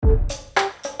Hello,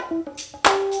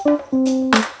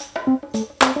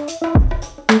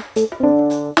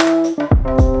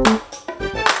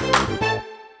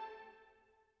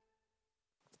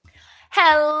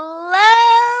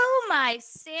 my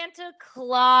Santa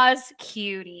Claus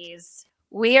cuties.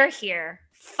 We are here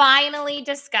finally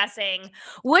discussing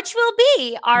which will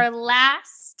be our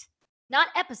last, not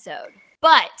episode,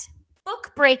 but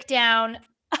book breakdown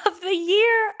of the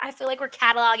year. I feel like we're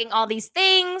cataloging all these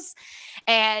things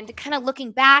and kind of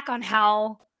looking back on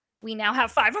how we now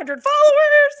have 500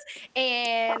 followers.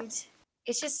 And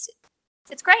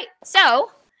it's great.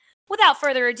 So, without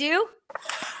further ado,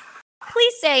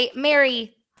 please say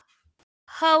Merry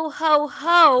Ho Ho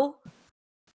Ho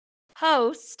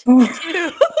host to my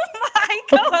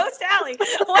co-host Allie.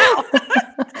 Wow.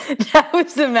 That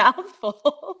was a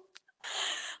mouthful.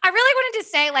 I really wanted to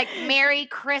say like Merry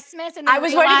Christmas, and I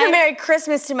was waiting for Merry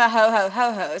Christmas to my ho ho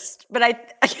ho host, but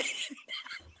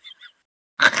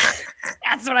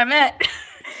That's what I meant.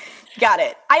 Got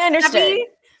it. I understood.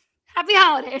 Happy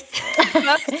holidays.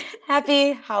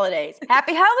 Happy holidays.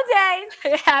 Happy holidays.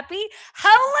 Happy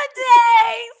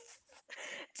holidays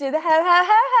To the ho ho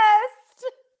ho host.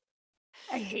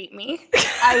 I hate me.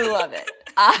 I love it.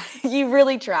 You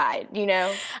really tried, you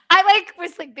know. I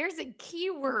was like, there's a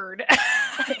keyword.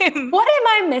 What am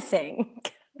I missing?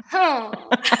 Huh.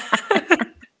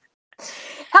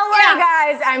 Hello,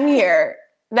 guys. I'm here.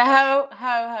 The ho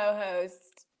ho ho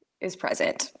host is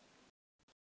present.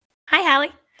 Hi,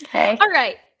 Hallie. Hey. All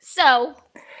right. So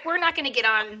we're not going to get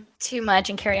on too much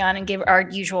and carry on and give our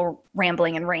usual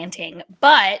rambling and ranting,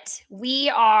 but we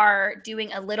are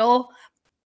doing a little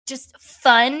just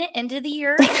fun end of the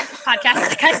year podcast,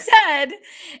 like I said,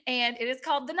 and it is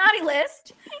called The Naughty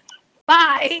List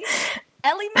by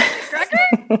Ellie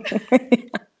McGregor.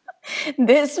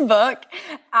 This book,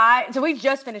 so we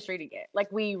just finished reading it.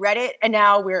 Like we read it and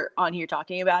now we're on here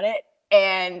talking about it.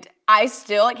 And I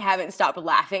still haven't stopped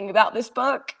laughing about this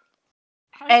book.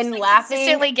 I'm just, laughing.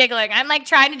 Consistently giggling. I'm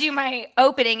trying to do my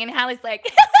opening and Hallie's like,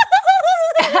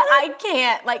 I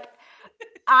can't.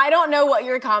 I don't know what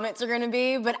your comments are going to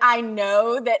be, but I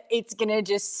know that it's going to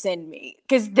just send me.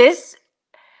 Because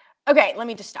okay, let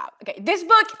me just stop. Okay, this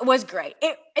book was great.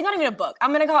 It's not even a book.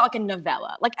 I'm going to call it a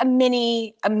novella, a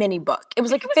mini book. It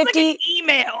was 50. Like an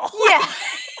email. Yeah.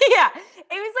 Yeah.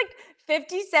 It was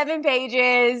 57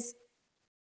 pages.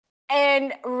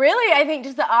 And really, I think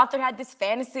just the author had this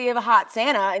fantasy of a hot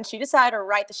Santa and she decided to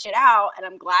write the shit out. And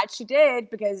I'm glad she did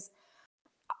because,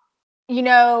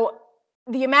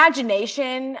 the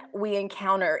imagination we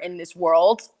encounter in this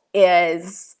world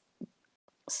is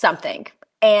something.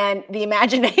 And the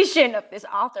imagination of this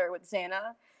author with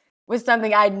Santa was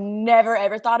something I'd never,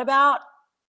 ever thought about.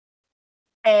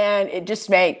 And it just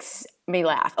makes me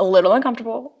laugh. A little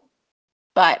uncomfortable,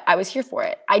 but I was here for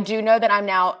it. I do know that I'm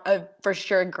now a for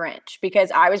sure Grinch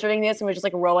because I was reading this and was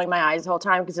just rolling my eyes the whole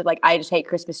time because I just hate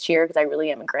Christmas cheer because I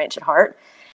really am a Grinch at heart.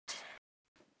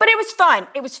 But it was fun.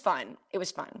 It was fun. It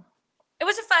was fun. It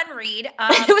was a fun read.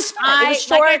 It was fun. It was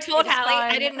short. Like I told Hallie,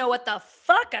 I didn't know what the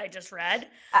fuck I just read.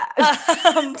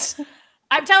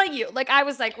 I'm telling you, I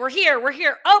was like, we're here.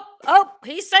 Oh,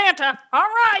 he's Santa. All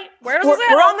right, where's the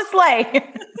Santa? We're on the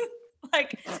sleigh.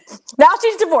 Now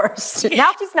she's divorced. Yeah.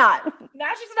 Now she's not.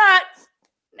 Now she's not.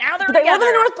 Now they're Do they together. live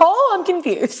in the North Pole? I'm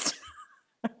confused.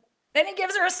 Then he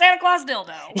gives her a Santa Claus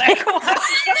dildo. What? I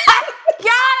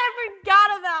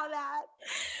forgot about that.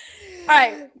 All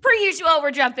right, per usual, we're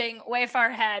jumping way far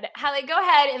ahead. Hallie, go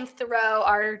ahead and throw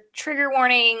our trigger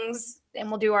warnings, and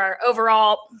we'll do our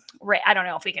overall rate. I don't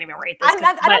know if we can even rate this.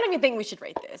 I don't even think we should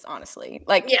rate this, honestly.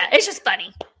 Yeah, it's just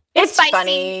funny. It's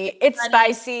funny. It's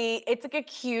spicy. It's a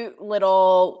cute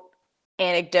little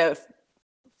anecdote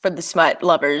for the smut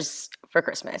lovers for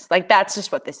Christmas. That's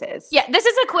just what this is. Yeah, this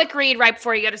is a quick read right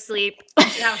before you go to sleep. You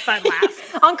have a fun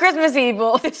laugh. On Christmas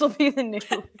Eve, this will be the new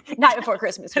night before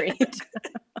Christmas read.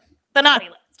 The Naughty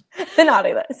List. The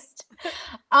Naughty List.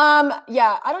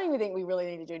 Yeah, I don't even think we really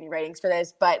need to do any ratings for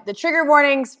this, but the trigger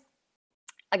warnings,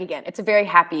 again, it's a very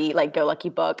happy, go lucky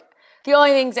book. The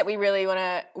only things that we really want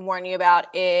to warn you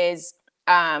about is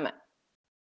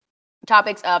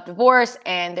topics of divorce,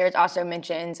 and there's also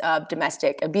mentions of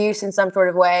domestic abuse in some sort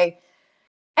of way,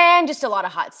 and just a lot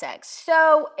of hot sex.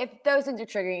 So if those things are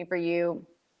triggering for you,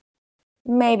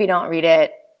 maybe don't read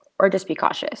it or just be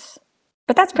cautious.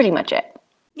 But that's pretty much it.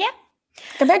 Yeah.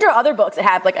 Compared to other books that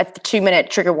have a 2-minute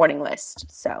trigger warning list.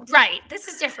 So right, this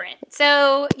is different.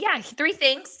 So yeah, 3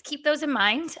 things. Keep those in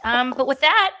mind. But with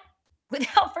that,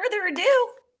 without further ado,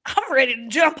 I'm ready to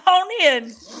jump on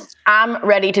in. I'm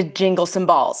ready to jingle some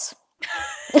balls.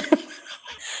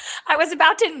 I was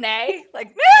about to neigh, nay. I'm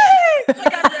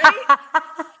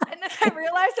ready.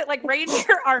 that like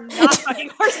reindeer are not fucking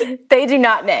horses. They do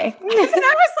not neigh. And I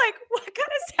was like, what kind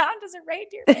of sound does a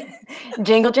reindeer make?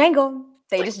 Jingle jangle.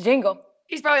 They just jingle.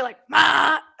 He's probably like,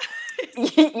 ma.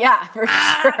 Yeah, for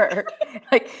sure.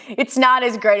 Like, it's not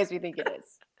as great as we think it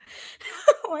is.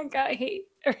 Oh my God, I hate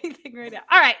everything right now.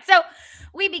 All right, so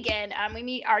we begin. We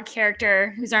meet our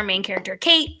character, who's our main character,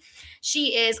 Kate.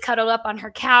 She is cuddled up on her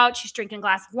couch. She's drinking a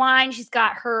glass of wine. She's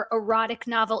got her erotic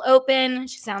novel open.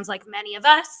 She sounds like many of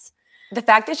us. The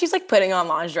fact that she's like putting on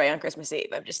lingerie on Christmas Eve,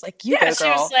 I'm just like, you go, girl. She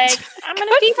was like, I'm gonna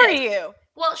Good be for this. you.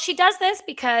 Well, she does this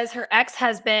because her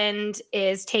ex-husband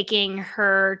is taking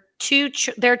her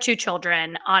their two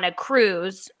children on a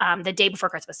cruise the day before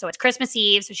Christmas. So it's Christmas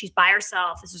Eve, so she's by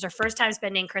herself. This is her first time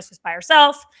spending Christmas by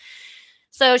herself.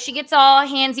 So she gets all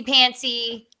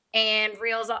handsy-pantsy and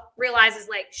realizes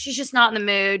like she's just not in the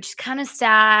mood. She's kind of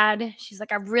sad. She's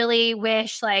like, I really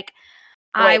wish like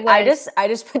I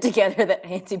just put together that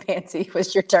handsy pantsy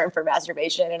was your term for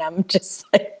masturbation, and I'm just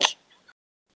like,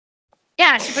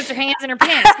 yeah, she puts her hands in her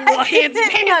pants. I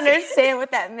didn't understand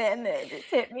what that meant. And it just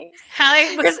hit me.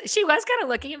 Because she was kind of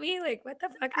looking at me like, what the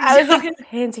fuck are I you was doing? like,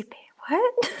 handsy pants.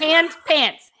 What?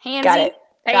 Pants. Handsy. Got it.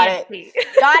 Got it. pantsy.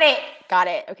 Got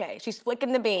it. Okay, she's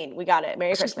flicking the bean. We got it.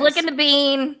 Merry She's Christmas. flicking the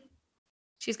bean.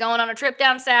 She's going on a trip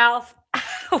down south.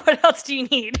 What else do you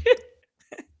need?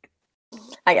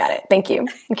 I got it. Thank you.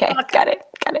 Okay, got it.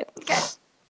 Okay.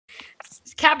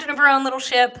 Captain of her own little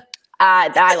ship.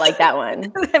 I like that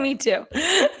one. Me too.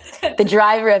 The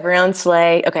driver of her own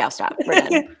sleigh. Okay, I'll stop. We're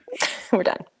done. We're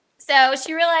done. So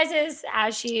she realizes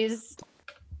as she's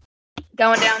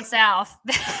going down south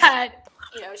that,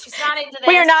 she's not into this.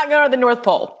 We are not going to the North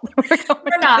Pole. We're going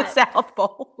to not. the South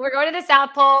Pole. We're going to the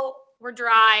South Pole. We're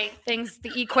dry. The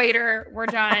equator. We're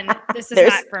done. This is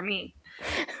not for me.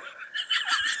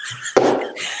 What?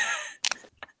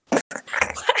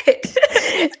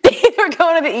 We're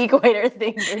going to the equator.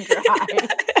 Things are dry.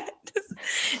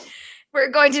 We're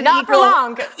going to not for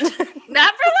long.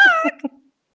 Not for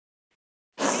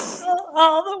long.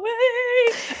 All the way.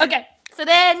 Okay. So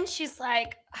then she's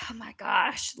like, oh my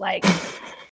gosh, like,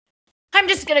 I'm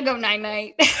just going to go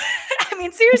night-night. I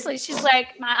mean, seriously, she's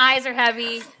like, my eyes are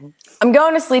heavy. I'm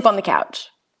going to sleep on the couch.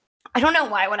 I don't know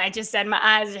why when I just said my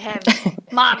eyes are heavy.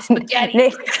 Mom,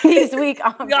 spaghetti. This week,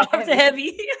 arms are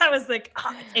heavy. I was like,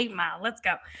 it's 8 Mile. Let's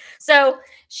go. So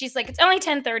she's like, it's only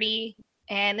 10:30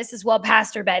 and this is well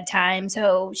past her bedtime.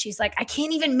 So she's like, I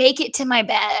can't even make it to my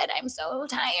bed. I'm so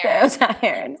tired. So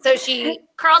tired. So she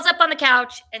curls up on the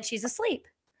couch and she's asleep.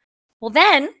 Well,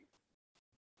 then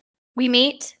we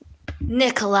meet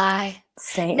Nikolai.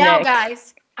 Saint Now, Nick.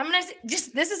 guys, I'm going to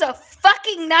this is a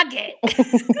fucking nugget.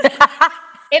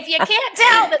 If you can't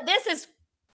tell that this is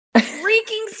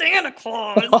freaking Santa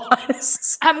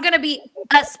Claus, I'm going to be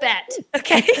a spet,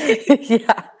 okay?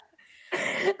 Yeah.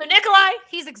 So Nikolai,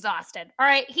 he's exhausted, all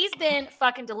right? He's been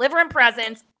fucking delivering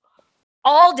presents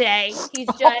all day. He's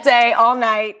just... All day, all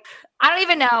night. I don't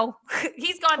even know.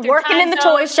 He's gone through working in the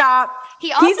toy shop.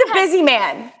 He's a busy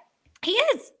man. He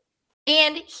is.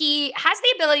 And he has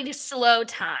the ability to slow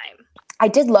time. I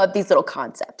did love these little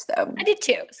concepts, though. I did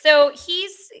too. So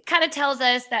he's kind of tells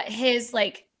us that he's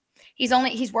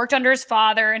worked under his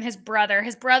father and his brother.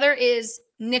 His brother is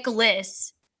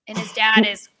Nicholas and his dad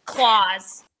is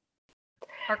Claus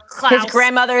or Klaus. His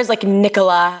grandmother is like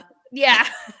Nicola. Yeah.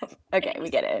 Okay,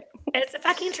 we get it. It's a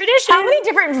fucking tradition. How many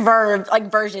different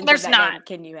versions There's of that not. name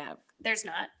can you have? There's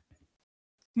not.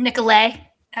 Nicolay.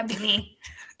 That'd be me.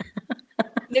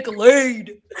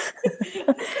 Nicolade.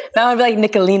 That would be like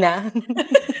Nicolina.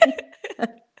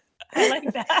 I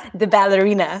like that. The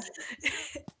ballerina.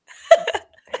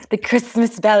 The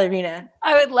Christmas ballerina.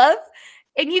 I would love.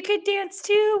 And you could dance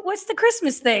too. What's the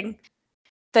Christmas thing?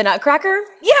 The Nutcracker?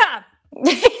 Yeah.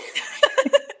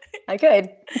 I could.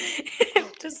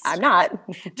 I'm not.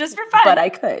 Just for fun. But I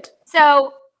could.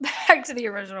 So back to the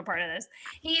original part of this.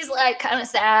 He's like kind of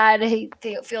sad. He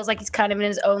feels like he's kind of in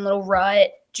his own little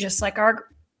rut, just like our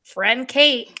friend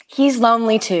Kate. He's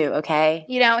lonely too, okay?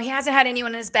 He hasn't had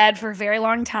anyone in his bed for a very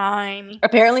long time.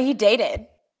 Apparently he dated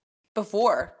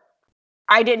before.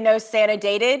 I didn't know Santa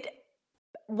dated.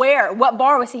 Where? What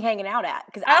bar was he hanging out at?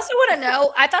 Because I also want to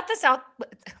know, I thought the South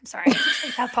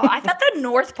Pole. I thought the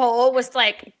North Pole was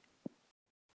like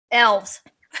elves.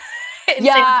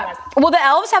 Yeah. Well, the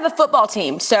elves have a football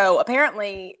team, so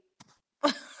apparently.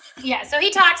 Yeah. So he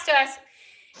talks to us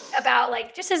about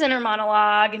like just his inner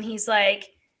monologue, and he's like,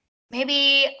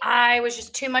 maybe I was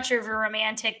just too much of a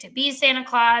romantic to be Santa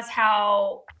Claus.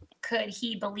 How could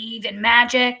he believe in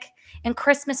magic and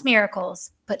Christmas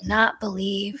miracles, but not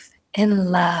believe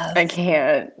in love. I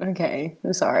can't. Okay,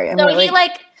 I'm sorry. So he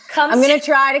like comes. I'm gonna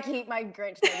try to keep my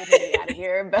Grinch negativity out of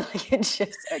here, but like it's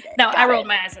just okay. No, I rolled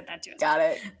my eyes at that too. Got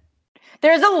it.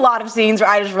 There's a lot of scenes where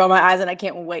I just roll my eyes and I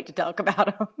can't wait to talk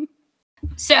about them.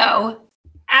 So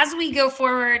as we go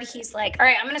forward, he's like, all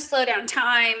right, I'm going to slow down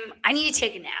time. I need to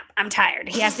take a nap. I'm tired.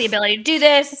 He has the ability to do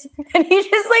this. And he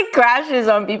just like crashes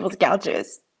on people's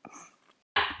couches.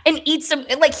 And eats some,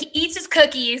 like he eats his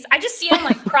cookies. I just see him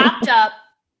like propped up,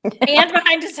 hand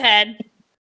behind his head,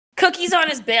 cookies on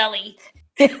his belly.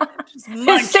 Yeah. Just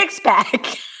munch. His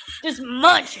 6-pack. Just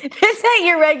munch. This ain't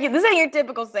your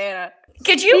typical Santa.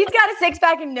 Could you? He's got a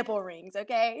 6-pack and nipple rings,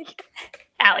 okay?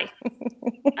 Allie,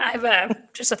 I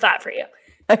have just a thought for you.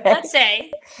 Okay. Let's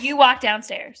say you walk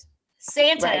downstairs.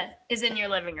 Santa is in your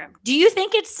living room. Do you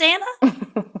think it's Santa?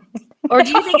 Or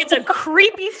do you think it's a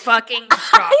creepy fucking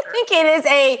stalker? I think it is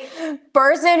a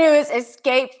person who has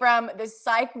escaped from the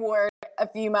psych ward a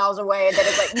few miles away that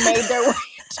has like made their way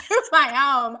to my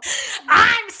home.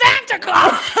 I'm Santa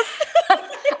Claus.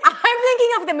 I'm thinking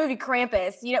of the movie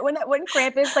Krampus. You know, when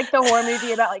Krampus, like the horror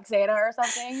movie about like Santa or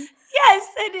something? Yes,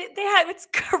 and it's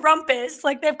Krampus.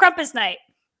 Like they have Krampus night.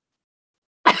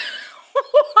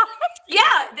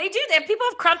 Yeah, they do. They have people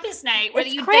have Krampus night where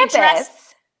It's they Krampus.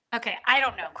 dress. Okay, I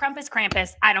don't know.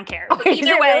 Krampus. I don't care. But Is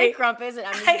either it way, really Krampus, and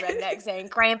I'm just a redneck saying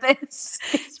Krampus.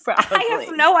 It's probably. I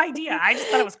have no idea. I just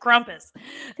thought it was Krampus.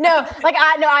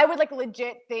 I would like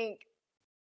legit think,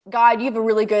 God, you have a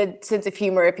really good sense of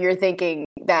humor if you're thinking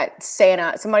that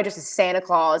somebody just as Santa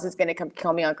Claus is going to come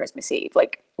kill me on Christmas Eve.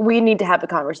 Like, we need to have a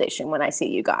conversation when I see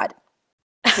you, God.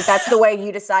 If that's the way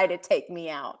you decide to take me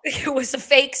out. It was a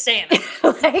fake Santa.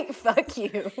 Like, fuck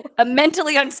you. A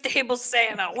mentally unstable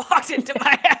Santa walked into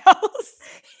my house.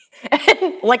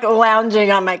 And, like,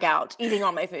 lounging on my couch, eating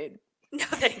all my food. No,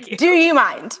 thank you. Do you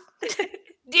mind?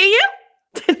 Do you?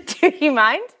 Do you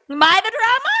mind? My the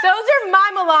drama? Those are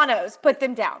my Milanos. Put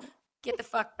them down. Get the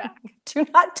fuck back. Do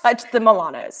not touch the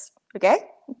Milanos. Okay?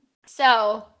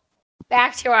 So,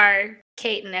 back to our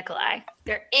Kate and Nikolai.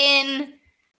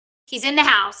 He's in the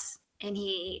house and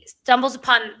he stumbles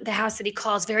upon the house that he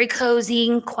calls very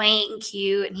cozy and quaint and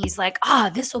cute. And he's like,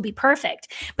 this will be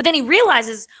perfect. But then he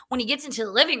realizes when he gets into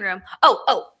the living room,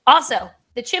 also,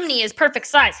 the chimney is perfect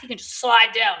size. He can just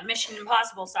slide down, Mission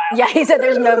Impossible style. Yeah, he said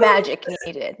there's no magic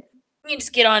needed. You can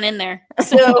just get on in there.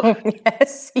 So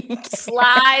yes, he can.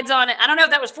 slides on it. I don't know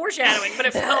if that was foreshadowing, but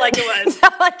it felt like it was.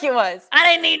 Felt like it was. I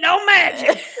didn't need no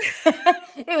magic.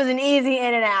 It was an easy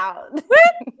in and out.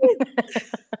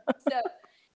 So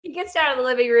he gets down to the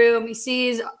living room. He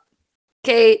sees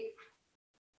Kate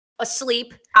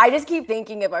asleep. I just keep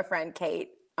thinking of our friend Kate.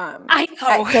 I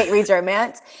know. Kate Reads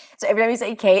Romance. So every time you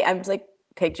say Kate, I'm just like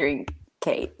picturing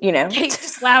Kate, you know? Kate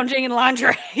just lounging in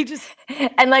lingerie.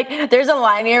 And like there's a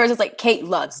line here where it's just like Kate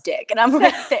loves dick. And I'm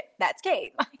like, that's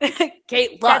Kate.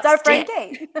 Kate loves That's our friend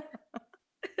dick.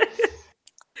 Kate.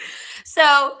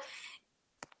 So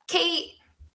Kate,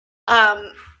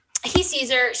 he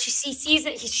sees her. She sees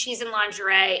that she's in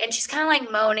lingerie, and she's kind of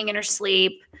like moaning in her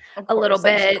sleep a little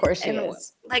bit. Of course she and,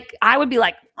 is. Like I would be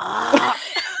like, I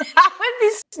would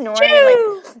be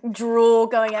snoring, like drool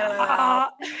going out of my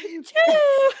mouth.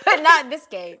 But not this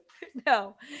Kate.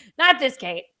 No, not this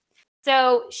Kate.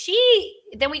 So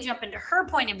then we jump into her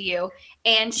point of view,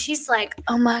 and she's like,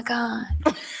 oh my God,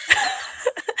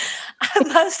 I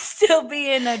must still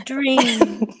be in a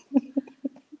dream.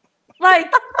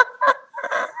 Like,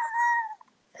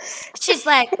 she's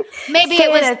like, maybe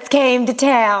Santa came to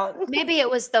town. Maybe it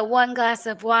was the one glass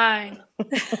of wine,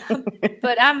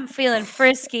 but I'm feeling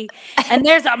frisky, and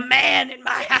there's a man in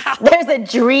my house. There's a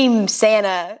dream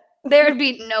Santa. There would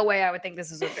be no way I would think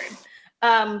this is a dream.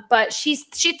 But she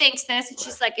thinks this, and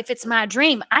she's like, if it's my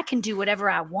dream, I can do whatever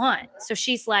I want. So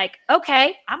she's like,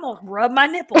 okay, I'm gonna rub my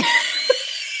nipples.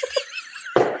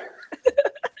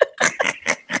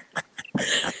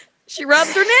 She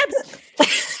rubs her nips.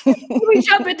 We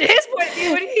jump into his point of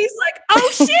view, and he's like,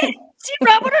 oh shit, she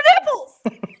rubbing her nipples.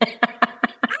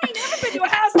 I ain't never been to a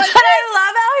house like But this.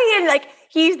 I love how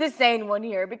he's the sane one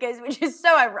here which is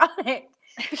so ironic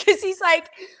because he's like,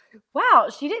 wow,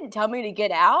 she didn't tell me to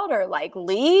get out or like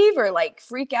leave or like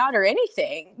freak out or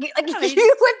anything. Like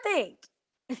you would think.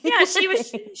 Yeah,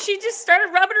 she just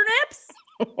started rubbing her nips.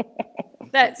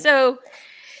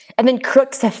 And then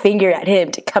crooks a finger at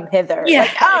him to come hither. Yeah.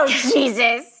 Like, oh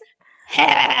Jesus.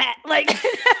 Like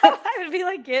I would be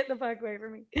like, get the fuck away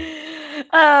from me.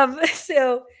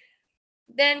 So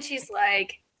then she's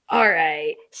like, all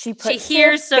right. She puts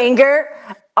hears her finger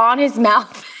on his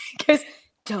mouth. Goes,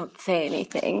 don't say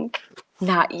anything.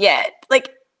 Not yet.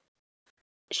 Like,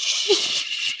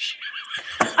 shh.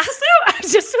 Also, I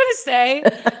just want to say,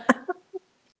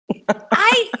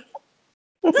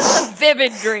 This is a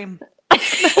vivid dream.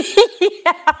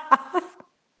 Yeah.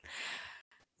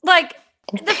 Like,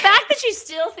 the fact that she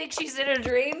still thinks she's in a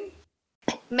dream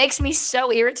makes me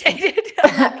so irritated.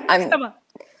 I'm like, come on.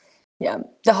 Yeah.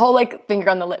 The whole like finger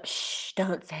on the lip. Shh,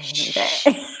 don't say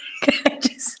anything.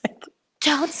 Just like,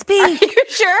 Don't are speak. you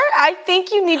sure? I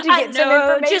think you need to I get some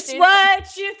know information. just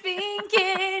what you're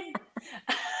thinking.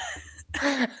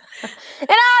 And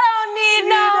I don't need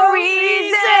no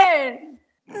reason.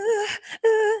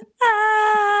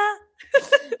 Ah.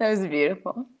 That was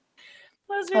beautiful.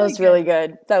 That Was really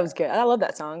good. That was good. I love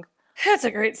that song. That's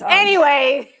a great song.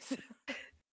 Anyway.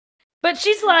 But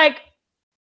she's like,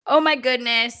 oh my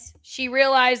goodness. She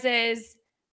realizes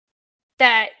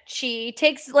that she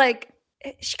takes like,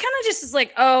 she kind of just is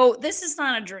like, oh, this is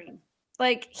not a dream.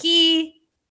 Like she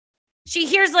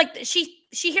hears like,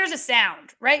 she hears a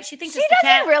sound, right? She thinks She it's the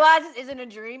cat. doesn't realize it isn't a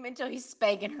dream until he's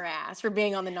spanking her ass for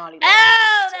being on the naughty list.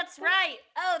 Oh,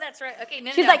 that's right. Okay,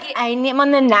 no, She's no, like, I am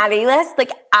on the naughty list.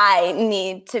 Like, I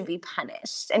need to be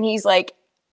punished. And he's like,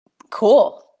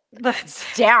 cool. that's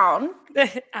Down.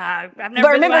 I've never But been to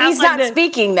remember, a house he's like not this.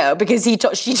 speaking, though, because she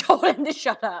told him to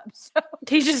shut up. So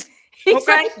He just, he's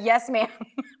okay, like, yes, ma'am.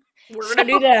 we're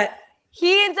gonna do that.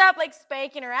 He ends up, like,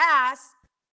 spanking her ass.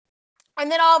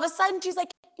 And then all of a sudden, she's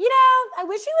like, you know, I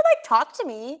wish he would, like, talk to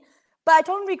me. But I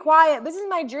told him to be quiet. This is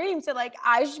my dream. So, like,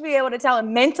 I should be able to tell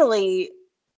him mentally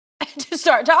to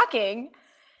start talking.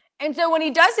 And so when he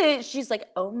does it, she's like,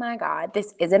 oh my God,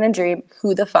 this isn't a dream.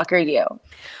 Who the fuck are you?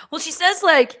 Well, she says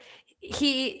like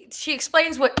she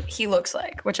explains what he looks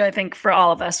like, which I think for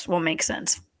all of us will make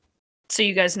sense. So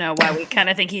you guys know why we kind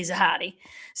of think he's a hottie.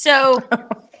 So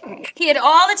he had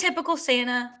all the typical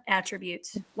Santa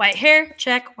attributes: white hair,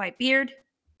 check; white beard,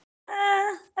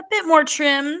 a bit more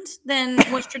trimmed than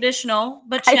was traditional,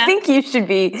 but check. I think you should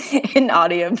be an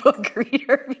audiobook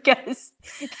reader because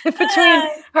between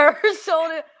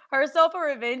herself or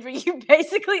Revenge, where you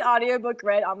basically audiobook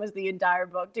read almost the entire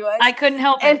book to us. I couldn't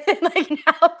help and it. then like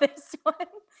now this one,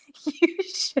 you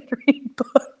should read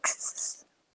books.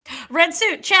 Red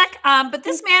suit, check. But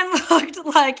this man looked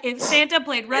like if Santa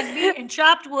played rugby and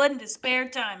chopped wood in his spare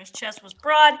time. His chest was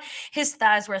broad, his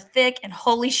thighs were thick, and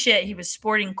holy shit, he was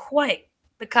sporting quite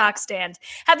the cock stand.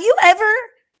 Have you ever,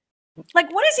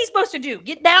 like, what is he supposed to do?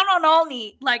 Get down on all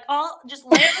knee, like just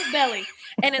lay on his belly,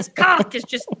 and his cock is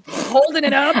just holding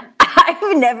it up.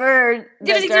 I've never heard the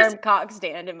Did he term just- cock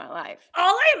stand in my life.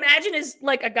 All I imagine is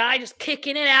like a guy just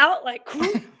kicking it out, like,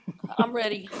 I'm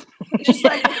ready. Just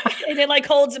like, and it like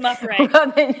holds him upright.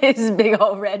 Rubbing his big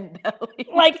old red belly.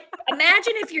 Like,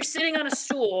 imagine if you're sitting on a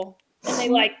stool and they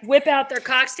like whip out their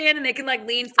cock stand and they can like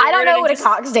lean forward. I don't know and what a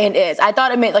cock stand is. I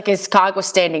thought it meant like his cock was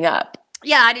standing up.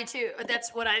 Yeah, I do too.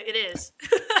 That's what it is.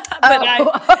 But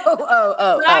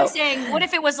I'm saying, what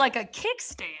if it was like a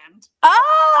kickstand?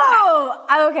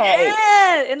 Oh, okay.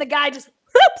 Yeah, and the guy just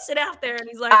whoops it out there and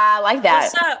he's like, I like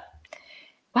that. what's up?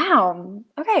 Wow.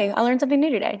 Okay, I learned something new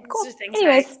today. Cool. just things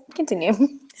Anyways, continue.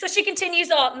 So she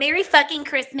continues all, Merry fucking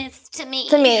Christmas to me.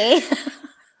 To me.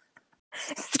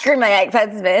 Screw my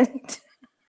ex-husband.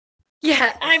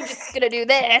 Yeah, I'm just gonna do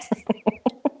this.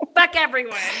 Fuck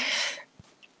everyone.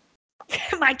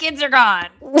 My kids are gone.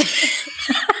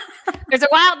 There's a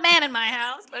wild man in my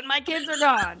house, but my kids are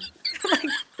gone.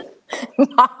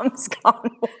 Mom's gone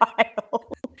wild.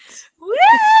 Woo!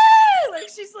 Like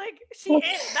she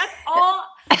is. That's all.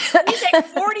 She's a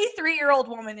 43-year-old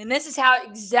woman, and this is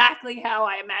exactly how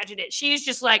I imagined it. She's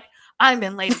just like, I've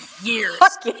been late for years.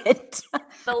 Fuck it.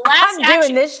 The last I'm action,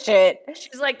 doing this shit.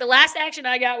 She's like, the last action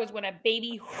I got was when a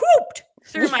baby whooped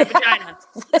through my vagina.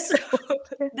 So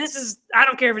this is, I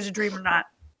don't care if it's a dream or not.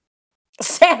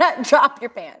 Santa, drop your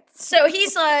pants. So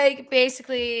he's like,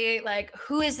 basically like,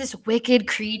 who is this wicked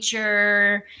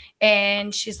creature?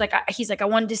 And she's like, he's like, I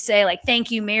wanted to say like,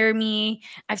 thank you, marry me.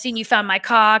 I've seen you found my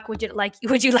cock. Would you like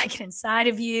it inside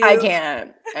of you? I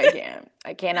can't.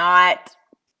 I cannot.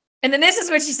 And then this is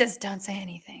what she says, don't say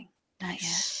anything. Not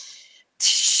yet.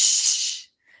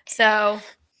 So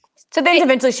then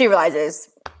eventually she realizes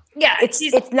yeah,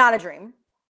 it's not a dream.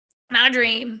 Not a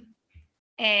dream.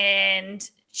 And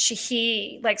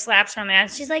he like slaps her on the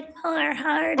ass. She's like, more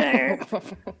harder.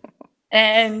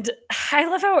 And I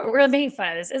love how we're making fun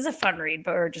of this. It's a fun read,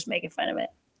 but we're just making fun of it.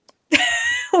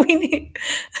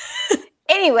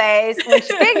 Anyways, when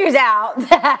she figures out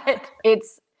that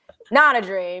it's not a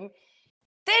dream,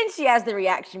 then she has the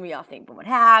reaction we all think one would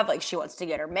have. Like she wants to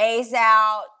get her mace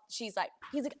out. He's like,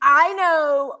 I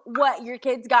know what your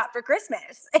kids got for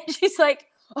Christmas. And she's like,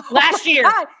 last year.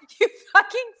 God, you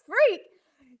fucking freak.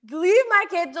 Leave my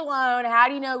kids alone. How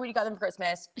do you know what you got them for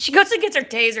Christmas? She goes and gets her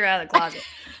taser out of the closet.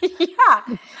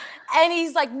 Yeah. And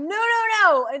he's like,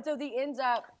 no. And so he ends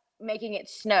up making it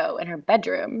snow in her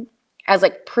bedroom as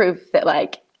like proof that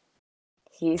like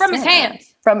he's From his Santa.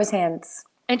 hands. From his hands.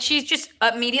 And she just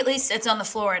immediately sits on the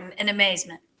floor in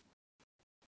amazement.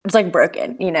 It's like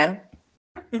broken, you know?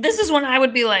 This is when I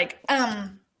would be like,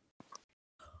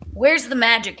 where's the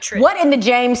magic trick? What in the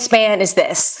James span is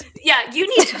this? Yeah, you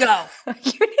need to go.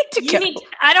 you need to go.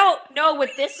 I don't know what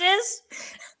this is.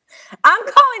 I'm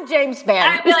calling James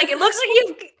span. I'd be like, it looks like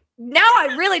you. Now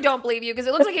I really don't believe you because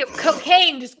it looks like you have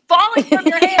cocaine just falling from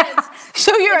your hands.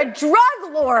 So you're a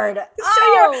drug lord.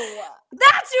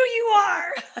 That's who you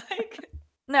are. Like,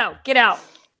 no, get out.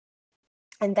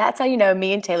 And that's how you know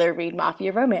me and Taylor read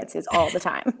mafia romances all the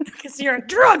time. Because you're a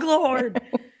drug lord.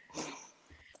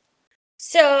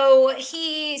 So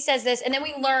he says this, and then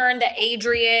we learn that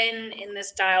Adrian in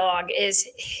this dialogue is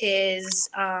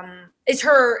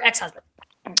her ex-husband.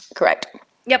 Correct.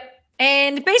 Yep.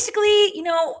 And basically,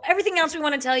 everything else we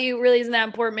want to tell you really isn't that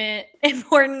important. And It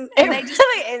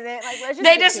really isn't. Like, let's just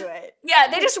get to it. Yeah,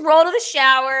 they just roll to the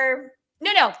shower.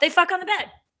 No, they fuck on the bed.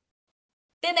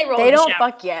 Then they roll to the shower. They don't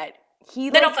fuck yet. They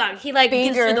don't fuck. He like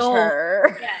gives her the whole.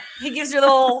 her. Yeah, he gives her the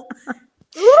whole.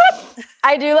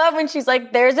 I do love when she's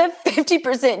like, there's a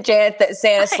 50% chance that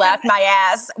Santa slapped my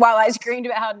ass while I screamed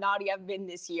about how naughty I've been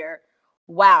this year.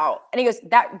 Wow. And he goes,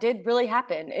 that did really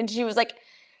happen. And she was like,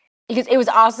 because it was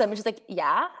awesome. And she's like,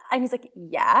 yeah. And he's like,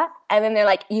 yeah. And then they're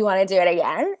like, you want to do it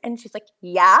again? And she's like,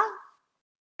 yeah.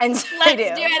 And so Let's they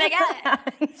do. do it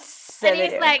again. So and they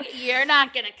he's do. like, you're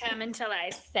not going to come until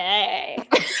I say.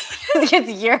 Because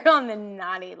you're on the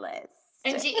naughty list.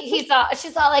 And she's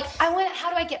all like, how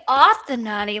do I get off the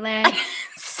naughty list?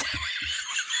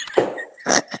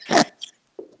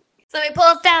 So he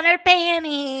pulls down her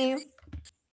panties.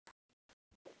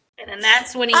 And then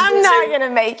that's when I'm not going to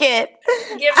make it.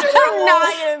 I'm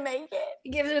not going to make it. He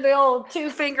gives her the old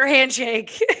 2-finger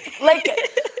handshake. Like,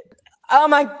 oh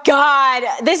my God.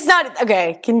 This is not,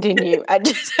 okay, continue. Okay. And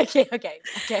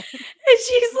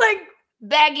she's like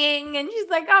begging and she's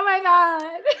like, oh my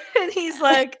God. And he's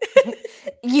like,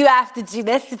 you have to do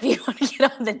this if you want to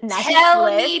get on the nice tell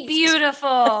list. me,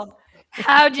 beautiful.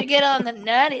 How'd you get on the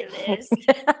nutty list?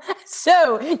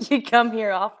 So you come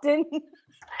here often?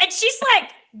 And she's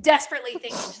like desperately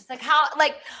thinking, she's like,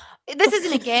 this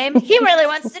isn't a game. He really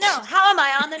wants to know, how am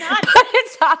I on the naughty? But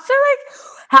it's also like,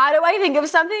 how do I think of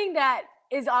something that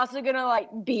is also gonna like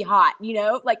be hot,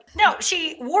 Like, no,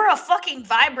 she wore a fucking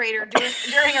vibrator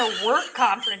during her work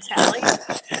conference, Hallie.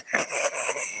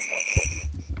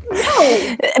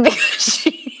 No, because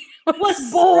she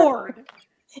was bored.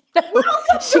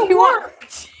 Welcome to work.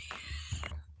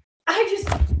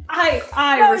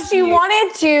 She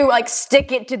wanted to like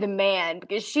stick it to the man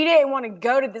because she didn't want to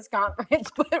go to this conference,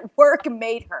 but work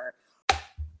made her.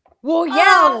 Well, yeah,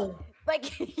 Oh.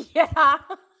 like yeah.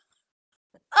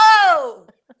 Oh,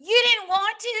 you didn't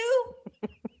want to?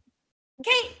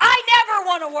 Kate, I never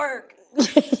want to work.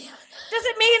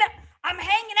 Doesn't mean I'm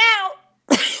hanging out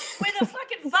with a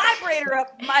fucking vibrator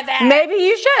up my back. Maybe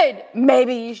you should.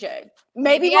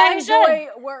 Maybe we'll I enjoy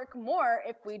work more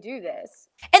if we do this.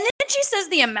 And then she says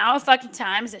the amount of fucking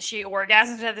times that she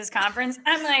orgasms at this conference.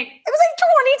 I'm like, It was like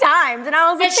 20 times, and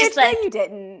I was like, And she's "Bitch, like- no, you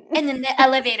didn't." and then the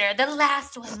elevator, the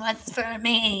last one was for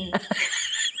me.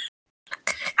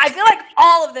 I feel like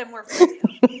all of them were for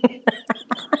you.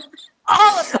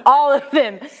 All of them. All of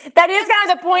them. That is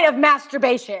kind of the point of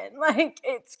masturbation. Like,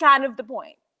 it's kind of the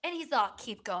point. And he's all,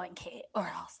 keep going, Kate, or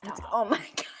I'll stop. Oh my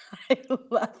God, I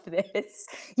love this.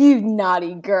 You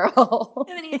naughty girl.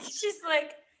 And then she's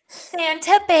like,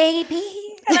 Santa baby.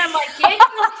 And I'm like, get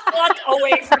the fuck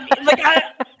away from me. Like,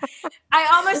 I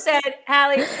almost said,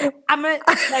 Hallie, I'm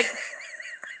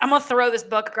gonna throw this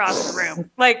book across the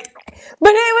room. Like, But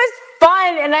it was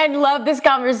fun, and I love this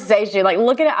conversation. Like,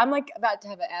 look at it. I'm like about to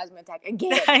have an asthma attack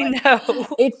again. I Like, know.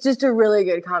 it's just a really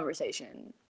good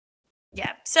conversation.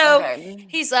 Yeah. So Okay.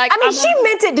 he's like, I mean, she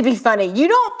meant it to be funny. You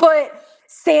don't put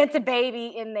Santa baby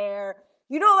in there.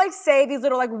 You don't like say these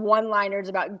little like one-liners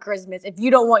about Christmas if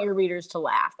you don't want your readers to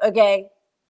laugh. Okay.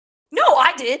 no,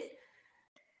 I did.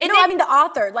 And No, then, I mean the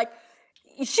author. Like,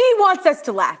 she wants us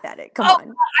to laugh at it. Come Oh, on.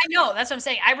 I know. That's what I'm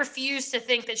saying. I refuse to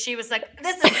think that she was like,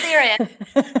 this is serious.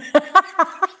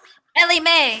 Ellie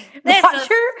Mae. This is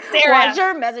serious. Watch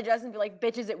her message us and be like,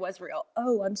 bitches, it was real.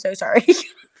 Oh, I'm so sorry.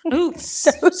 Oops.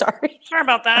 So sorry. Sorry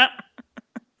about that.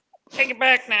 Take it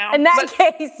back now. In that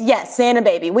But case, yes, Santa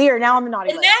baby. We are now on the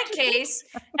naughty in list. that case,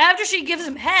 after she gives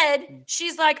him head,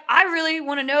 she's like, I really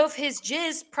want to know if his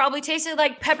jizz probably tasted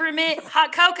like peppermint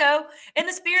hot cocoa in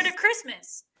the spirit of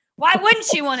Christmas. Why wouldn't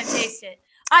she want to taste it?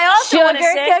 I also want to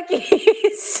say, Sugar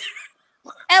cookies.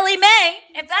 Ellie Mae,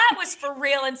 if that was for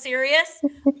real and serious,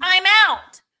 I'm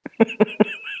out.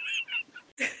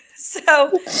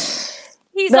 So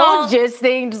he's The all whole jizz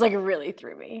thing just like really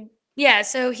threw me. yeah.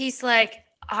 So he's like,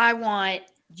 I want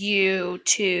you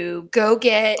to go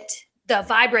get the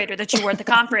vibrator that you wore at the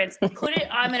conference. I'm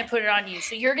going to put it on you.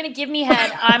 So you're going to give me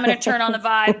head. I'm going to turn on the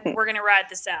vibe. We're going to ride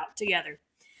this out together.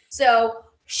 So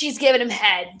she's giving him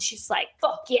head. And she's like,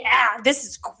 fuck yeah, this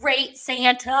is great,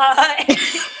 Santa.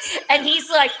 And he's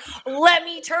like, let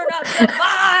me turn up the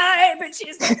vibe. And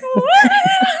she's like, woo!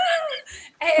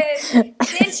 And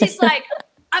then she's like,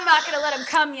 I'm not going to let him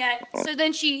come yet. So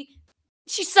then she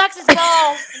sucks his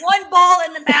ball, one ball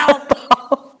in the mouth,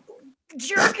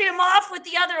 jerking him off with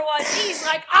the other one. He's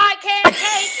like, I can't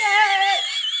take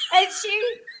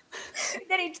it. And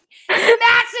then he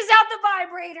maxes out the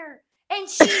vibrator. And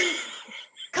she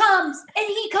comes, and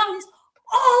he comes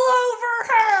all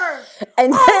over her.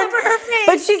 And All then, over her face.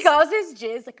 but she calls his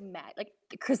jizz like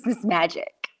Christmas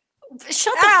magic.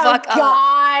 Shut the fuck up.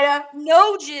 God.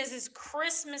 No jizz is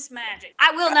Christmas magic.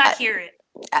 I will not hear it.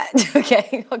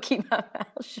 Okay, I'll keep my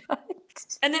mouth shut.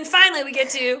 And then finally we get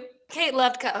to Kate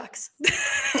loved cocks.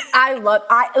 I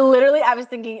was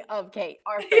thinking of Kate,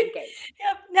 our friend Kate.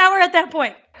 Yep. Now we're at that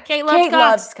point. Kate loves Kate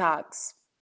cocks. loves cocks.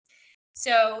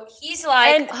 So he's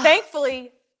like, And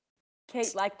thankfully,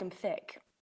 Kate liked him thick.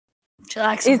 she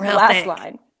likes Is him the real last thick.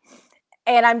 line.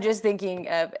 And I'm just thinking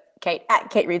of Kate at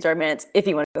Kate Reads Our Minutes. If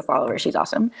you want to go follow her, she's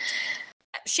awesome.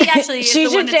 She actually is she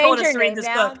the one should that told change us her to read name this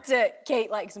now book. to Kate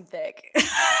Likes Him Thick.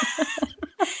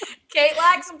 Kate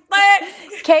likes him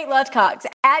thick. Kate Loves Cox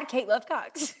at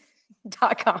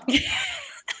KateLoveCox.com.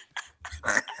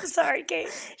 I'm sorry, Kate.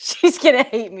 She's gonna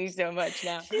hate me so much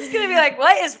now. She's gonna be like,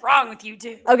 what is wrong with you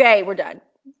two? Okay, we're done.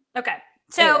 Okay.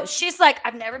 So Anyways. she's like,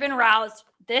 I've never been roused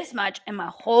this much in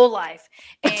my whole life.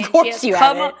 And Of course you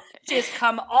haven't. she has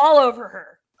come all over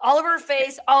her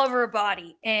face, all over her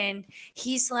body. And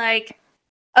he's like,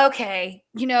 okay,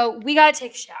 we got to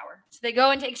take a shower. So they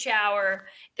go and take a shower.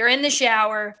 They're in the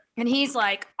shower. And he's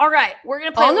like, all right, we're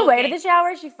going to play On a the little way game. to the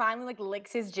shower, she finally like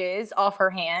licks his jizz off her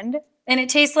hand. And it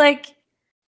tastes like,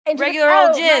 And she's Regular like,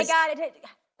 old oh jizz.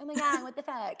 Oh my god, what the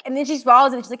fuck? And then she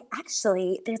swallows it and she's like,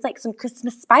 actually, there's like some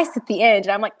Christmas spice at the end.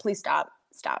 And I'm like, please stop.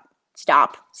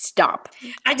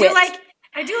 I do Quit. like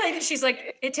that she's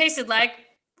like, it tasted like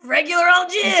regular old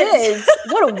jizz. Jizz.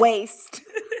 What a waste.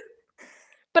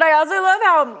 But I also love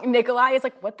how Nikolai is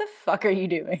like, what the fuck are you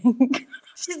doing?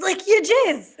 She's like, yeah,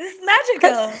 jizz. It's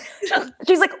magical.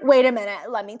 She's like, wait a minute,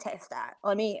 let me taste that.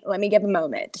 Let me give a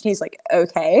moment. He's like,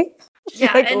 okay. She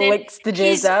Yeah, like and then licks the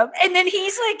jizz up. And then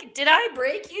he's like, did I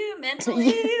break you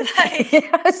mentally? Like,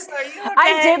 Yes. are you okay?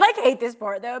 I did like hate this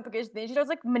part though, because then she starts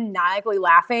like maniacally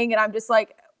laughing, and I'm just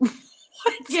like, what?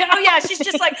 Yeah, oh yeah, she's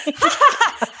just like,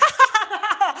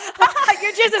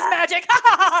 your jizz is magic.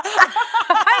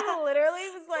 I literally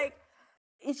was like,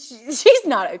 she's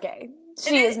not okay.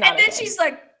 She is not And then okay. she's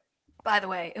like, by the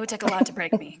way, it would take a lot to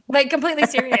break me. Like completely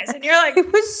serious. And you're like,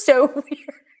 It was so weird.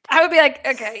 I would be like,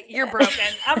 okay, you're broken.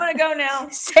 I'm gonna go now.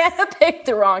 Santa picked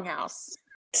the wrong house.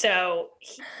 So,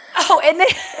 and then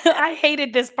I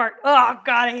hated this part. Oh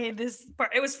God, I hated this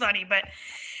part. It was funny, but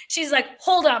she's like,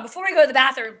 hold on, before we go to the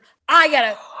bathroom, I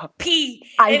gotta pee.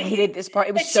 I And hated this part.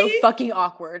 It was and so she- fucking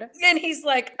awkward. And he's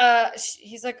like,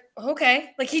 okay.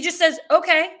 Like he just says,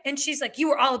 okay. And she's like, you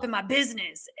were all up in my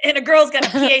business. And a girl's got a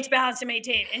pH balance to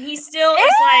maintain. And he still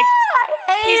is like,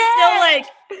 he's still like,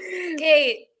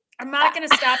 Kate, I'm not gonna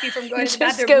stop you from going to the Just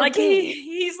bathroom. go Like pee.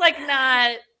 he's like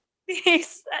not.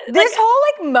 He's This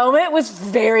whole like moment was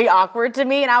very awkward to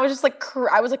me, and I was just like,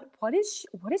 I was like, what is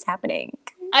happening?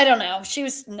 I don't know. She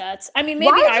was nuts. I mean,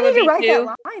 maybe Why I did would you be write too.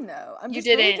 that line though? I'm You just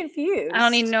really didn't. confused. I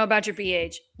don't even know about your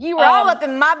pH. You were all Um, up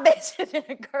in my business, and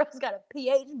a girl's got a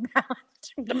pH balance.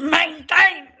 The main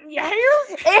thing, you hear?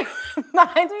 It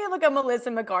reminds me of like a Melissa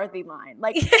McCarthy line.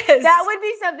 Like Yes. that would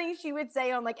be something she would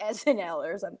say on like SNL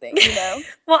or something, you know?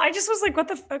 Well, I just was like, what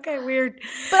the fuck? Okay, weird.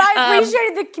 But I Um,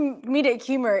 appreciated the comedic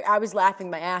humor. I was laughing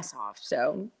my ass off.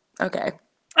 So okay.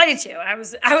 I did too. I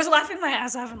was laughing my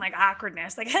ass off in like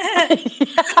awkwardness. Like,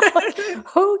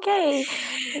 Okay.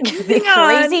 Moving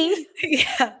on. Crazy.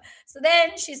 yeah. So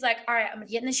then she's like, all right, I'm gonna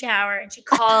get in the shower. And she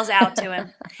calls out to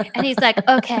him. And he's like,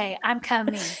 okay, I'm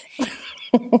coming.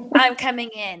 I'm coming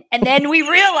in. And then we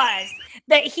realize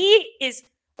that he is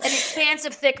an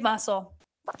expansive, thick muscle,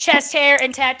 chest hair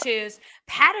and tattoos,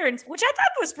 patterns, which I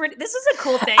thought was pretty. This is a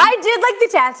cool thing. I did like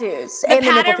the tattoos and the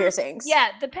nipple pattern- piercings. Yeah,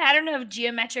 the pattern of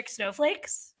geometric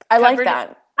snowflakes. I like covered-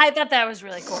 that. I thought that was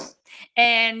really cool.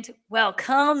 And well,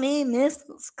 call me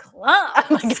Mrs. Claus.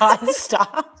 Oh my god,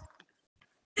 stop.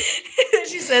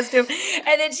 She says to him,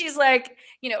 and then she's like,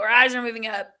 her eyes are moving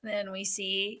up. Then we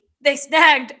see they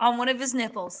snagged on one of his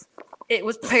nipples. It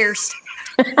was pierced.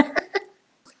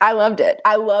 I loved it.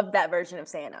 I loved that version of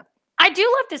Santa. I do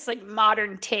love this like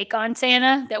modern take on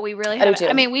Santa that we really I do have. too.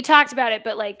 I mean, we talked about it,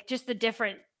 but like just the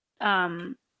different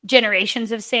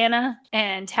generations of Santa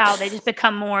and how they just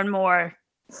become more and more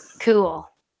cool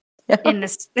in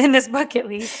this book. At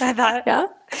least I thought, Yeah.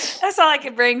 that's all I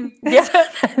could bring. Yeah.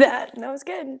 that was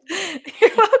good.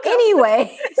 You're welcome. Anyways.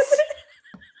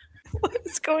 What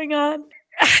is going on?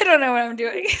 I don't know what I'm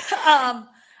doing.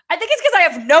 I think it's because I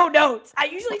have no notes. I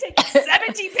usually take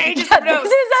 17 pages of notes.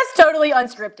 That's totally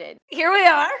unscripted. Here we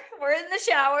are. We're in the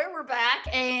shower. We're back.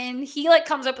 And he like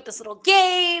comes up with this little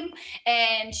game.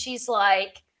 And she's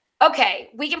like, okay,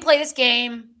 we can play this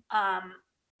game.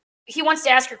 He wants to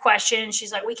ask her questions.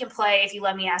 She's like, we can play if you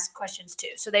let me ask questions too.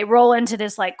 So they roll into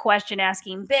this like question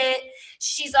asking bit.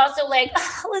 She's also like,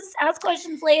 let's ask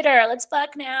questions later. Let's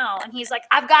fuck now. And he's like,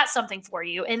 I've got something for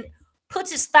you. And puts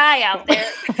his thigh out there.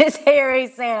 His hairy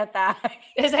Santa thigh.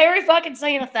 His hairy fucking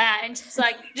Santa thigh. And she's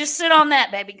like, just sit on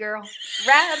that, baby girl.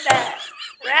 Ride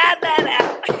that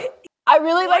out. I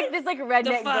really What like this like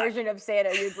redneck fuck? version of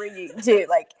Santa you're bringing too.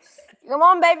 Like, come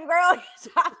on, baby girl,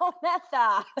 hop on that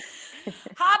thigh.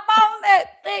 Hop on that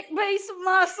thick piece of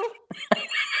muscle.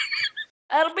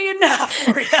 That'll be enough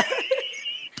for you.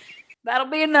 That'll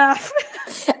be enough.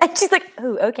 And she's like,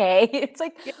 oh, okay. It's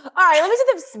like, all right, let me see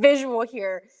this visual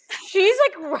here. She's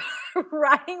like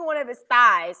riding one of his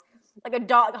thighs, like a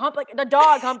dog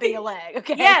humping a leg.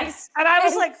 Okay. Yes. And I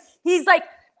was like, He's like,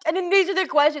 and then these are the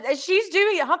questions. And she's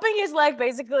doing it, humping his leg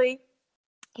basically.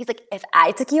 He's like, if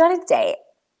I took you on a date,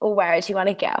 where would you want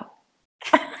to go?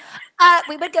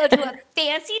 We would go to a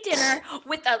fancy dinner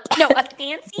with a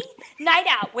fancy night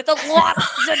out with a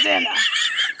lobster dinner.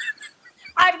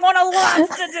 I'd want a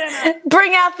lobster dinner.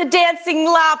 Bring out the dancing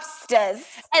lobsters.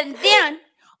 And then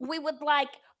we would like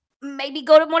maybe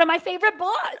go to one of my favorite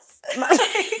bars.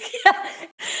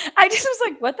 I just was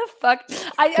like, what the fuck?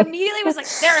 I immediately was like,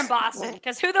 they're in Boston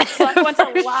because who the fuck wants a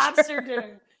lobster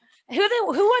dinner? Who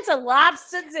wants a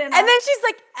lobster dinner? And then she's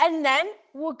like, and then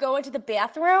we'll go into the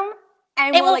bathroom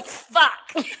and And we'll we'll like, fuck.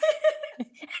 and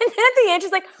then at the end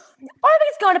she's like, oh, I think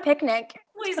it's going to picnic.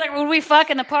 He's like, would we fuck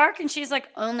in the park? And she's like,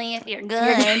 Only if you're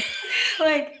good.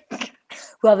 like,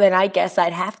 Well, then I guess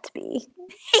I'd have to be.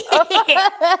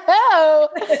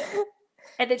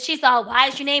 and then she's all, why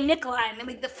is your name Nikolai? And then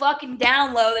we get the fucking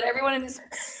down low that everyone in this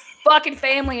fucking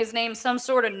family is named some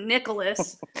sort of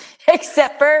Nicholas.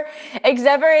 except for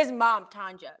his mom,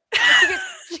 Tanja.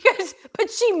 She goes,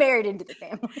 but she married into the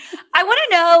family. I want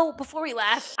to know before we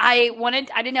left. I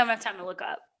didn't have enough time to look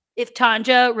up if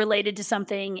Tanja related to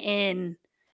something in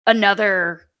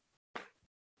another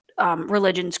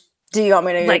religion's. Do you want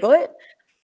me to Like- Google it?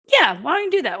 Yeah, why don't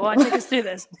you do that while I take us through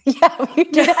this? Yeah, we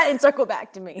do that and circle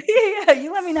back to me. Yeah,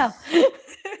 you let me know.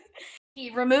 He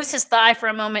removes his thigh for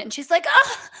a moment, and she's like,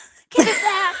 "Oh, give it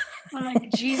back." I'm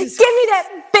like, Jesus, Give me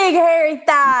that big hairy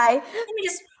thigh. let me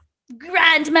just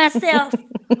grind myself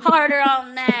harder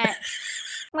on that.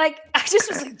 Like, I just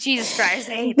was like, Jesus Christ,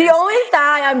 I hate The this. only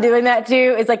thigh I'm doing that to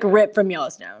is like Rip from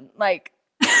Yellowstone. Like,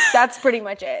 that's pretty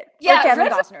much it. Yeah, Or Kevin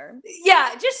Rip- Costner.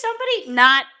 Yeah, just somebody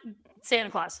not Santa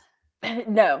Claus.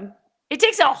 No. It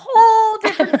takes a whole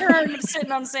different turn of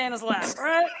sitting on Santa's lap,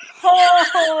 right?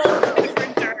 Whole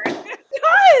different turn. It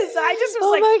does. I just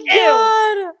was like, ew.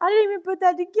 God. I didn't even put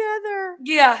that together.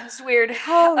 Yeah, it's weird.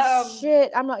 Oh,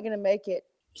 shit. I'm not going to make it.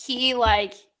 He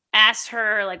like asked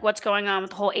her like what's going on with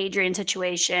the whole Adrian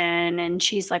situation, and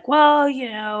she's like, well, he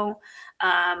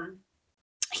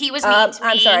was mean to me.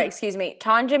 I'm sorry. Excuse me.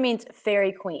 Tanja means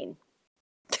fairy queen.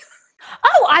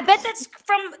 Oh, I bet that's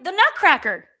from the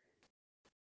Nutcracker.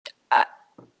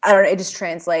 I don't know. It just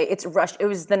translates. It's Rush. It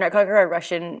was the Nutcracker, a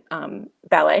Russian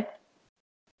ballet.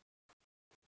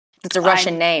 It's a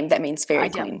Russian name that means I fairy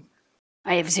don't- queen.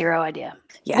 I have zero idea.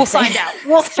 Yeah, We'll same. find out.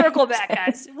 We'll circle back,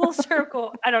 guys. We'll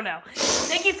circle. I don't know.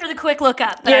 Thank you for the quick look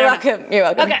up. but I You're don't know. welcome. You're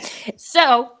welcome. Okay,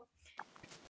 so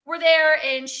we're there,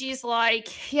 and she's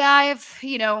like, yeah,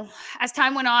 as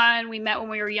time went on, we met when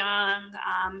we were young.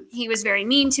 He was very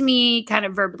mean to me, kind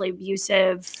of verbally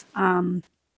abusive,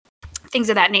 things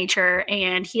of that nature.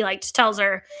 And he like just tells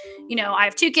her, I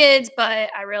have 2 kids, but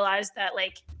I realized that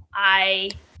like I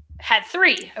had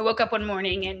 3. I woke up one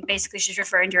morning and basically she's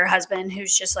referring to her husband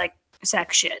who's just like a sack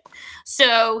of shit.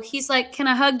 So he's like, can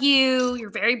I hug you?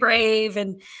 You're very brave.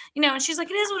 And, and she's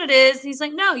like, it is what it is. And he's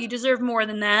like, no, you deserve more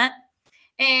than that.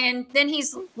 And then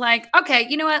he's like, okay,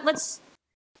 you know what? Let's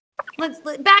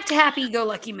back to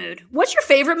happy-go-lucky mood. What's your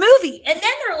favorite movie? And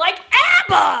then they're like,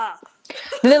 ABBA.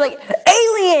 They're like,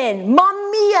 alien, Mamma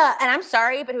Mia. And I'm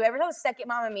sorry, but whoever saw the second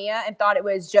Mamma Mia and thought it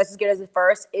was just as good as the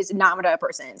first is not my type of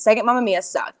person. Second Mamma Mia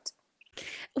sucked.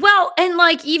 Well, and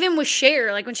like even with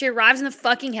Cher, like when she arrives in the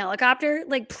fucking helicopter,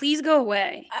 like please go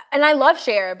away. And I love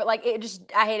Cher, but like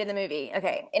I hated the movie.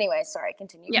 Okay. Anyway, sorry,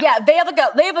 continue. Yeah. Yeah, they have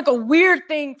like a weird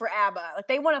thing for ABBA. Like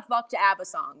they want to fuck to ABBA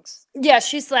songs. Yeah,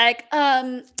 she's like,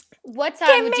 what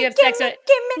time would you have sex with?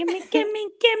 Give me Give me.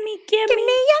 your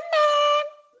man.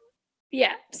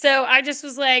 Yeah. So I just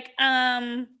was like,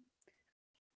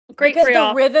 great Because for y'all.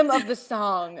 the rhythm of the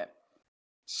song,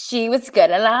 she was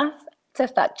good enough to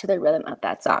fuck to the rhythm of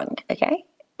that song. Okay.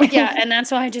 Yeah, and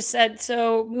that's why I just said.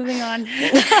 So moving on.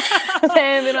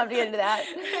 And we don't have to get into that.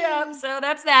 Yeah, so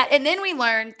that's that. And then we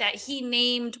learned that he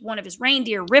named one of his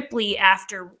reindeer Ripley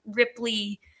after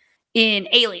Ripley in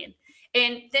Alien.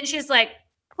 And then she's like,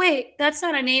 wait, that's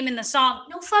not a name in the song.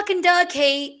 No fucking duh,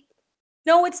 Kate.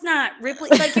 No, it's not. Ripley,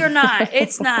 like you're not.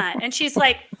 It's not. And she's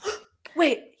like,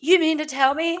 wait, you mean to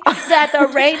tell me that the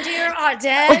reindeer are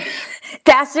dead?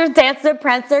 Dasher, Dancer,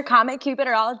 Prancer, Comet, Cupid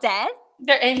are all dead?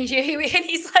 And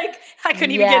he's like, I couldn't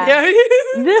even Yeah. get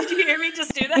there. Did you hear me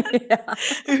just do that?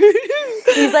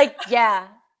 Yeah. He's like, yeah,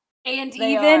 and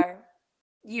they even are.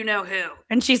 you know who.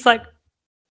 And she's like,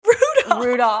 Rudolph.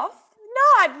 Rudolph?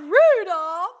 Not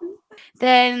Rudolph.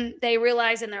 Then they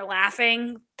realize and they're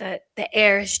laughing that the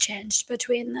air has changed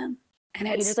between them. And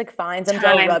He it's just like finds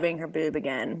himself time. rubbing her boob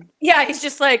again. yeah, he's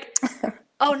just like,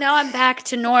 oh, now I'm back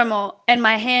to normal. And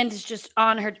my hand is just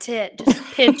on her tit, just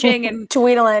pinching and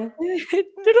Tweedling.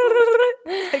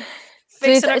 like,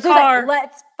 fixing so a he's car. like,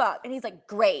 let's fuck. And he's like,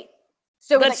 great.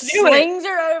 So he like Let's do it. slings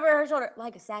her over her shoulder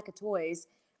like a sack of toys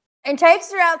and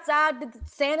takes her outside to the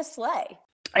Santa sleigh.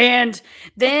 And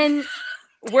then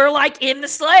we're like in the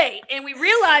sleigh, and we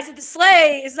realize that the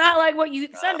sleigh is not like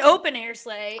it's not an open air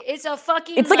sleigh. It's a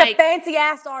fucking It's like a fancy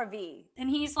ass RV. and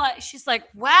she's like,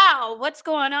 wow, what's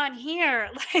going on here?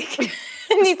 Like, And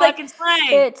this he's like, fucking sleigh.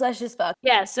 bitch, let's just fuck.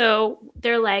 Yeah, so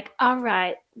they're like, all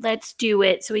right, let's do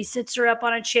it. So he sits her up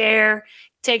on a chair,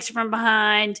 takes her from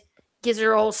behind, gives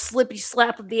her a old slippy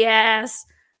slap of the ass.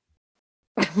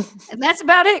 And that's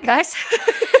about it, guys.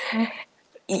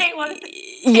 Kate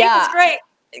Yeah. was great.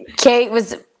 Kate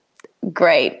was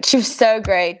great. She was so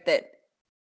great that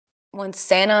when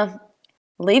Santa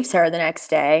leaves her the next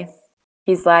day,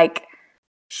 he's like,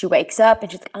 she wakes up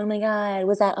and she's like, oh my God,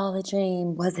 was that all a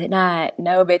dream? Was it not?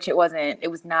 No, bitch, it wasn't. It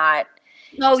was not.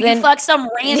 No, So you then- fucked some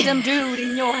random dude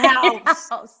in your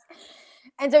house.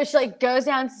 And so she like goes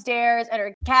downstairs and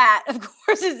her cat, of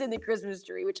course, is in the Christmas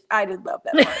tree, which I did love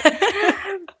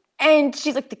that part. And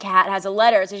she's like, the cat has a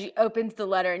letter. So she opens the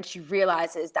letter and she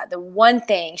realizes that the one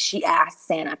thing she asked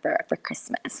Santa for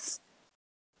Christmas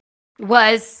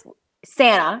Was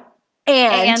Santa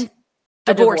and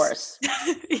a divorce.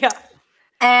 yeah.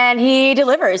 And he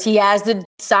delivers. He has the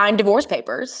signed divorce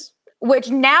papers,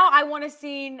 which now I want a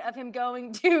scene of him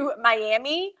going to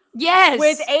Miami Yes.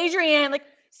 with Adrienne. Like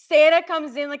Santa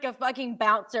comes in like a fucking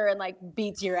bouncer and like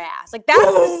beats your ass. Like that's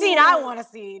the scene I want to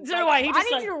see. So do Like, I. He I just,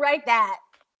 need like- you to write that.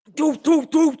 do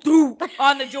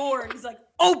on the door. And he's like,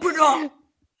 open up.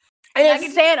 And I it's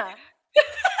can- Santa.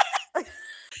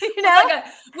 You know,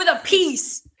 With a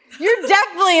piece. you're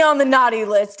definitely on the naughty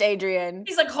list, Adrienne.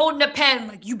 He's like holding a pen,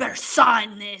 like, you better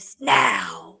sign this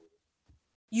now.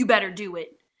 You better do it.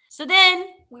 So then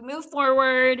we move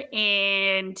forward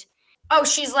and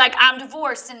she's like, I'm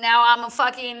divorced and now I'm a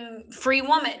fucking free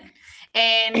woman.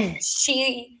 And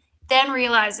she then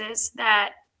realizes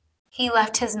that he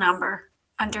left his number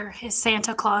under his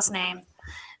Santa Claus name.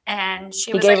 And she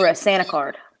He was gave like, her a Santa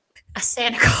card. a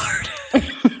Santa card.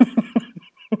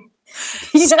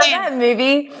 You know Santa. that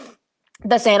movie,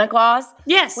 The Santa Claus?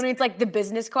 Yes. When it's like the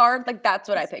business card, like that's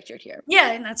what I pictured here.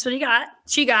 Yeah, and that's what he got.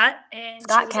 She got. And she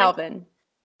Scott was like, Calvin.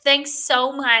 thanks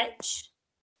so much.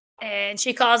 And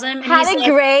she calls him and Had he's a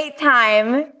like, great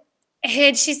time.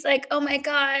 and she's like, oh my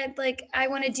God, like I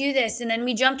want to do this. And then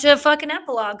we jump to a fucking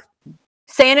epilogue.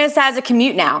 Santa's has a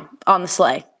commute now on the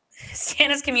sleigh.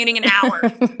 Santa's commuting an hour.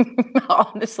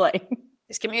 On the sleigh.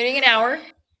 He's commuting an hour.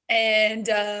 And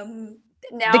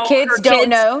now The kids her don't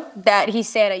know that he's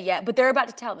Santa yet, but they're about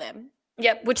to tell them.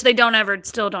 Yep, which they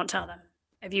still don't tell them.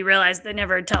 If you realize they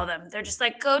never tell them. They're just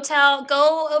like, go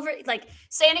over, like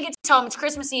Santa gets home, it's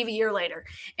Christmas Eve a year later.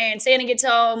 And Santa gets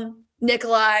home,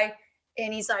 Nikolai,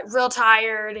 and he's like real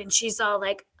tired. And she's all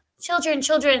like,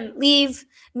 children, leave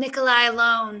Nikolai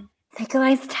alone.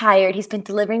 Nikolai's tired. He's been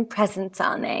delivering presents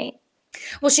all night.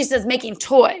 Well, she says making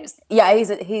toys. Yeah,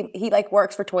 he like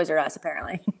works for Toys R Us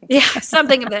apparently. Yeah,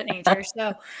 something of that nature.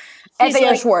 So he's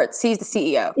Isaiah like, Schwartz, he's the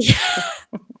CEO.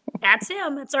 That's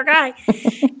him. That's our guy.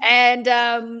 And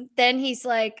then he's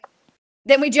like,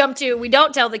 then we don't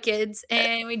tell the kids,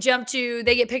 and we jump to,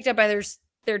 they get picked up by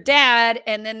their dad,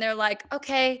 and then they're like,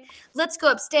 okay, let's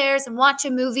go upstairs and watch a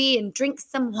movie and drink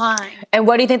some wine. And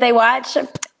what do you think they watch?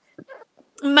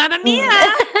 Mamma mia!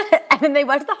 And then they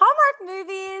watch the Hallmark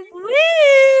movies. Woo!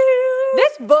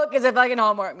 This book is a fucking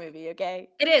Hallmark movie, okay?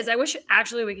 It is. I wish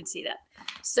actually we could see that.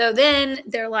 So then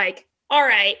they're like, all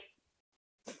right,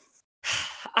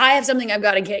 I have something I've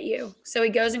got to get you. So he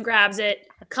goes and grabs it,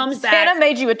 comes back. Santa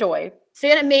made you a toy.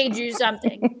 Santa made you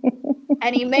something.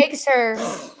 And he makes her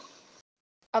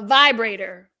a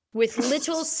vibrator with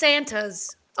little Santas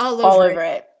all over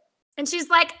it. And she's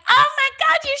like, oh my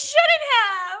God, you shouldn't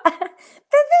have.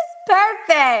 This is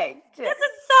perfect. This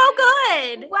is so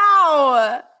good.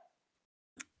 Wow.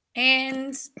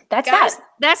 And That's guys, that.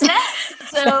 that's that.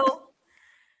 So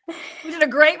we did a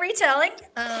great retelling.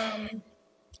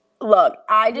 Look,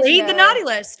 I just Read the know naughty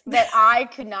list. that I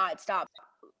could not stop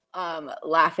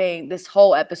laughing this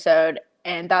whole episode,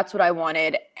 and that's what I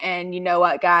wanted. And you know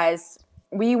what, guys?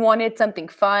 We wanted something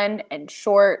fun and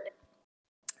short,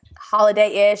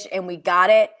 holiday-ish, and we got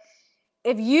it.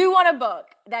 If you want a book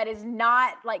that is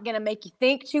not like gonna make you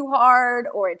think too hard,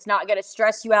 or it's not gonna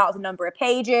stress you out with the number of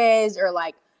pages, or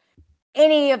like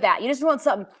any of that, you just want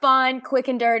something fun, quick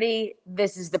and dirty,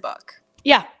 this is the book.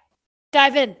 Yeah.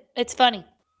 Dive in. It's funny.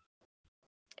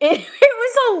 It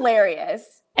was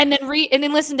hilarious. And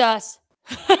then listen to us.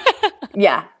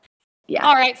 Yeah. Yeah.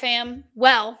 All right, fam.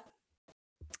 Well,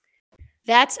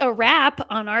 that's a wrap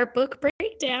on our book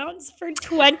breakdowns for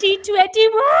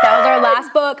 2021. That was our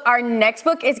last book. Our next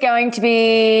book is going to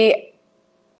be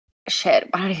shit.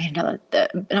 I don't even know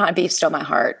not Beef Still My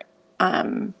Heart.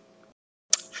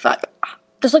 Fuck.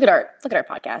 Just look at our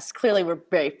podcast. Clearly, we're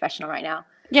very professional right now.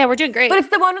 Yeah, we're doing great. But it's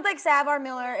the one with like Savar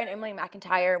Miller and Emily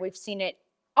McIntyre. We've seen it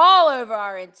all over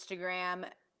our Instagram.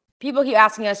 People keep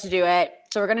asking us to do it,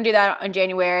 so we're gonna do that in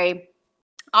January.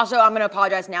 Also, I'm gonna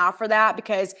apologize now for that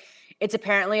because it's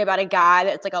apparently about a guy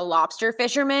that's like a lobster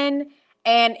fisherman.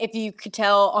 And if you could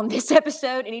tell on this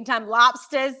episode, anytime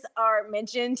lobsters are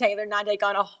mentioned, Taylor and I take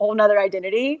on a whole nother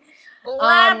identity.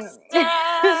 Lobster.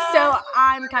 So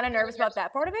I'm kind of nervous about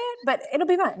that part of it, but it'll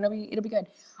be fun. It'll be good.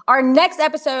 Our next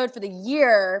episode for the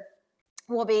year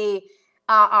will be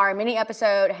our mini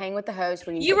episode, Hang with the Host,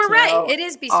 where You were right. It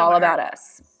is Be Still all My about Heart.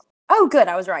 us. Oh, good.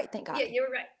 I was right. Thank God. Yeah, you were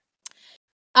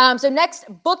right. So next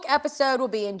book episode will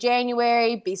be in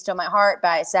January, Be Still My Heart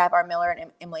by Sav R. Miller and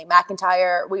Emily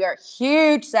McIntyre. We are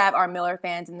huge Sav R. Miller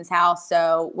fans in this house,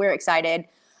 so we're excited.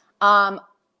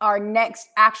 Our next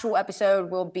actual episode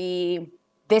will be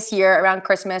this year around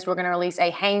Christmas. We're going to release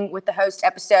a Hang with the Host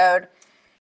episode.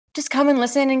 Just come and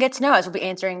listen and get to know us. We'll be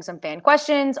answering some fan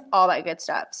questions, all that good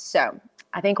stuff. So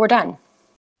I think we're done.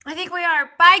 I think we are.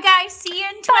 Bye, guys. See you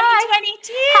in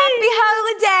 2022. Happy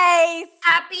holidays.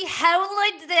 Happy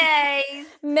holidays.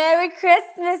 Merry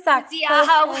Christmas. See ya,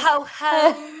 ho, ho,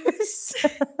 ho.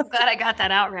 I'm glad I got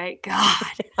that out right. God.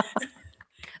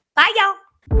 Bye, y'all.